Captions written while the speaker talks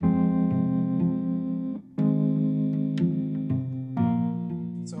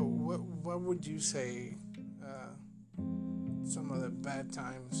would you say some of the bad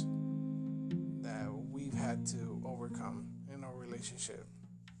times that we've had to overcome in our relationship?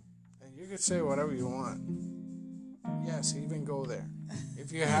 And you could say whatever you want. Yes, even go there.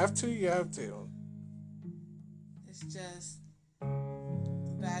 If you have to, you have to. It's just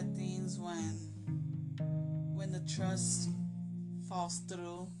bad things when the trust falls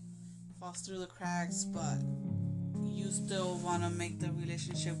through the cracks, but you still want to make the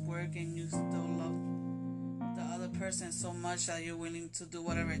relationship work and you still love the other person so much that you're willing to do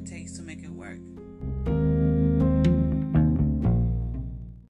whatever it takes to make it work.